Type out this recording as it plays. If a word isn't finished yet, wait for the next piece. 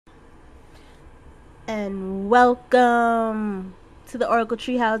and welcome to the Oracle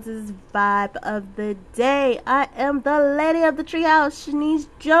Treehouse's vibe of the day. I am the lady of the Treehouse, Shanice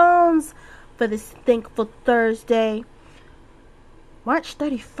Jones, for this thankful Thursday, March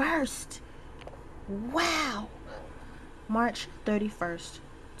 31st. Wow, March 31st,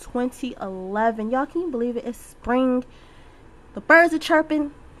 2011. Y'all, can you believe it? It's spring. The birds are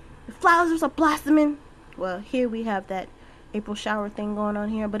chirping. The flowers are blossoming. Well, here we have that April shower thing going on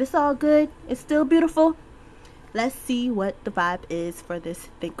here, but it's all good. It's still beautiful. Let's see what the vibe is for this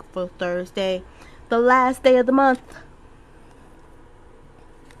thankful Thursday, the last day of the month.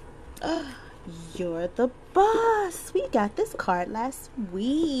 You're the boss. We got this card last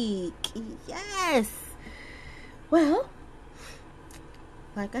week. Yes. Well,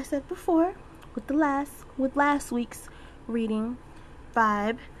 like I said before, with last week's reading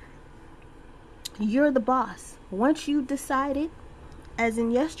vibe, you're the boss. Once you decided, as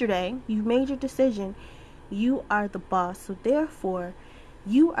in yesterday, you made your decision, you are the boss. So therefore,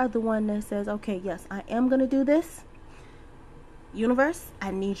 you are the one that says, okay, yes, I am going to do this. Universe,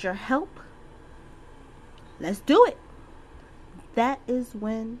 I need your help. Let's do it. That is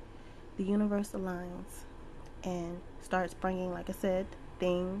when the universe aligns and starts bringing, like I said,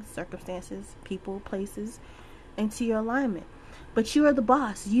 things, circumstances, people, places into your alignment. But you are the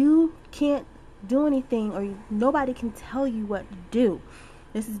boss. You can't do anything, or nobody can tell you what to do.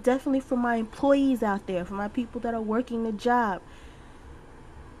 This is definitely for my employees out there, for my people that are working the job.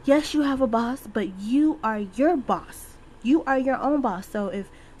 Yes, you have a boss, but you are your boss. You are your own boss. So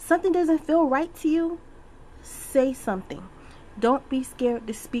if something doesn't feel right to you, say something. Don't be scared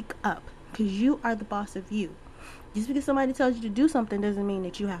to speak up, because you are the boss of you. Just because somebody tells you to do something doesn't mean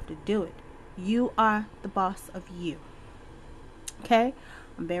that you have to do it. You are the boss of you. Okay?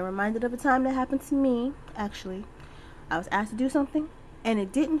 I'm being reminded of a time that happened to me. Actually, I was asked to do something and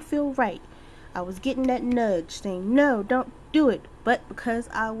it didn't feel right. I was getting that nudge saying, no, don't do it. But because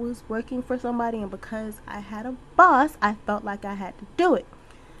I was working for somebody and because I had a boss, I felt like I had to do it.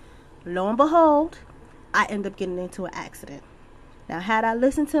 Lo and behold, I ended up getting into an accident. Now, had I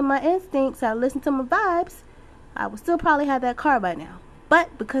listened to my instincts, I listened to my vibes, I would still probably have that car by now.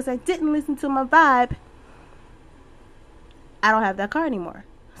 But because I didn't listen to my vibe, I don't have that car anymore.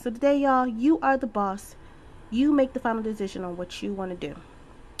 So today, y'all, you are the boss. You make the final decision on what you want to do.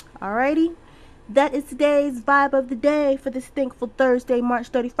 Alrighty? That is today's vibe of the day for this thankful Thursday,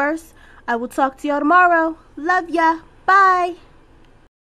 March 31st. I will talk to y'all tomorrow. Love ya. Bye.